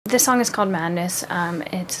This song is called Madness.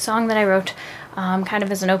 It's a song that I wrote kind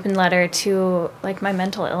of as an open letter to like my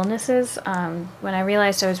mental illnesses when I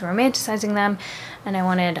realized I was romanticizing them, and I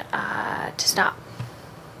wanted to stop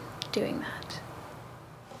doing that.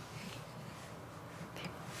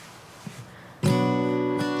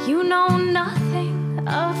 You know nothing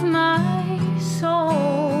of my soul.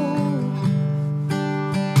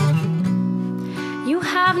 You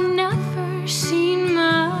have never seen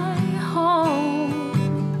my home.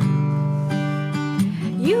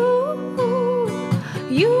 You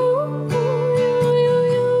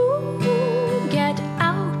get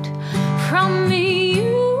out from me.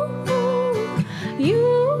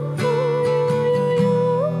 You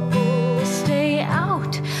stay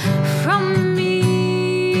out from me,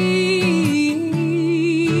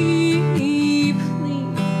 please.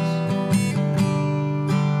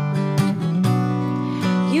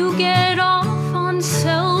 You get off on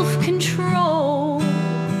self-control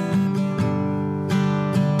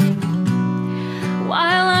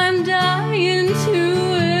while I'm dying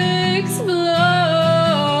to explode.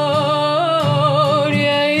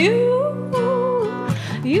 Yeah, you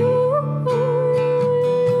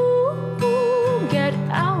get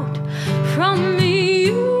out from me.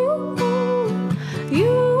 You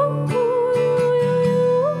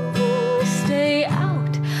stay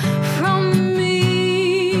out from me,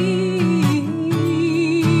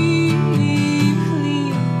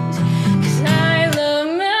 please. 'Cause I love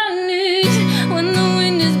madness when the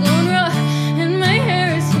wind is blowing rough and my hair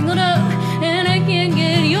is tangled up and I can't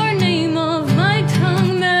get your name off my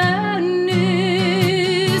tongue. Madness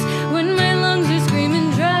when my lungs are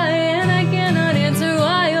screaming dry and I cannot answer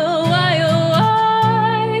why, oh why, oh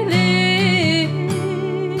why this?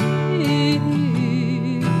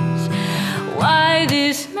 Why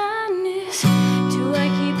this madness? Do I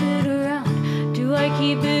keep it around? Do I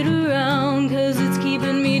keep it around? 'Cause it's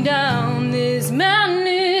keeping me down. This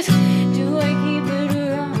madness. Do I keep it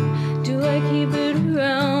around? Do I keep it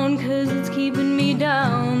around? 'Cause it's keeping me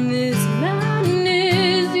down. This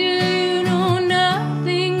madness. Yeah, you know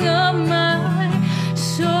nothing of my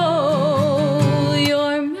soul.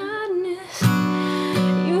 Your madness.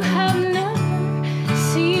 You have never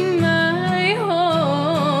seen my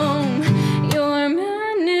home. Your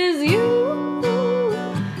madness. You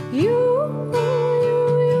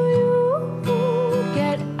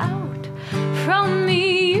get out from me.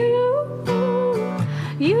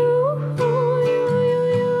 You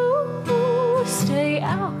stay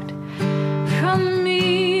out from me,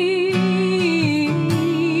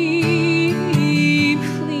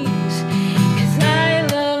 please. 'Cause I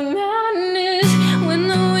love madness when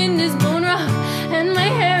the wind is blowing rough and my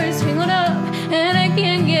hair is tangled up and I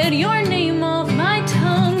can't get your name off my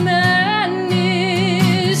tongue.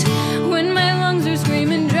 Madness when my lungs are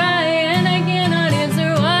screaming dry and I cannot answer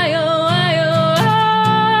why, oh why, oh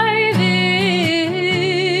why this?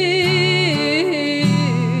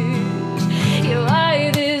 Yeah, why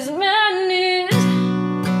this madness?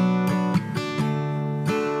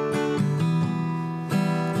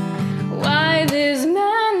 Why this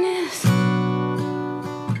madness?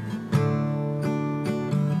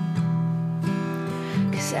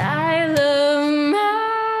 'Cause I love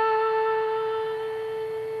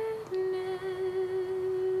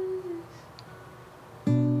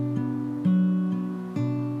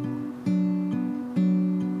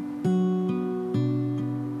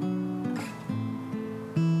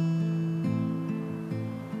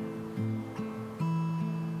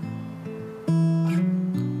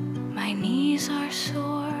my knees are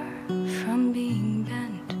sore from being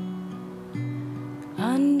bent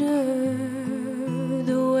under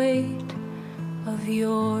the weight of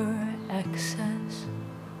your excess.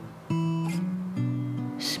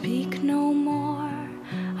 Speak no more,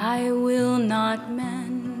 I will not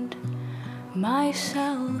mend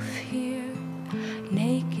myself here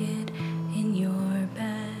naked in your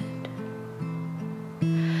bed.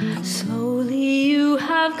 Slowly you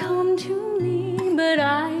have come to me, but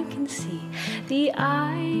I can see the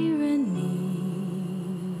irony.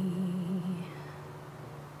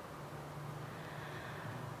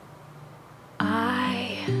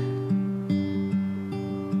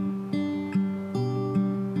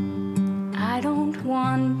 I don't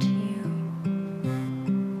want you.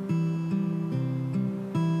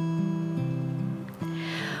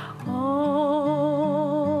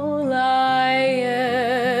 All I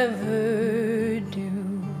ever do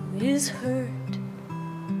is hurt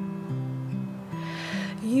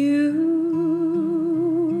you.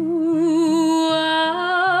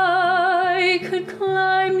 I could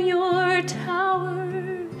climb your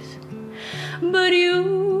towers, but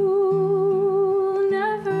you'll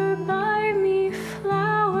never buy me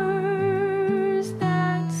flowers.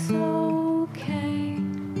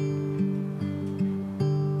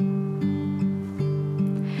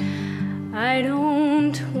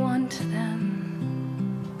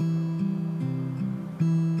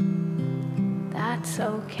 that's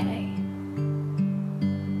okay.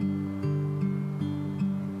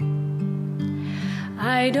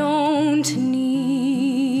 I don't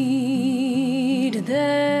need them,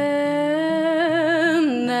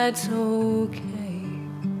 that's okay.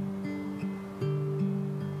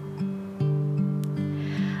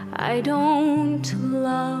 I don't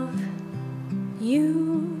love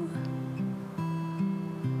you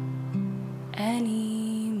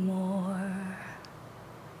anymore.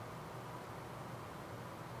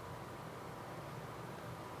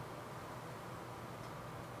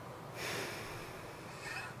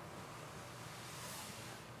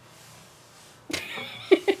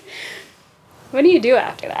 What do you do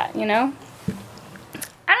after that, you know?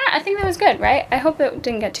 I don't know, I think that was good, right? I hope it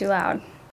didn't get too loud.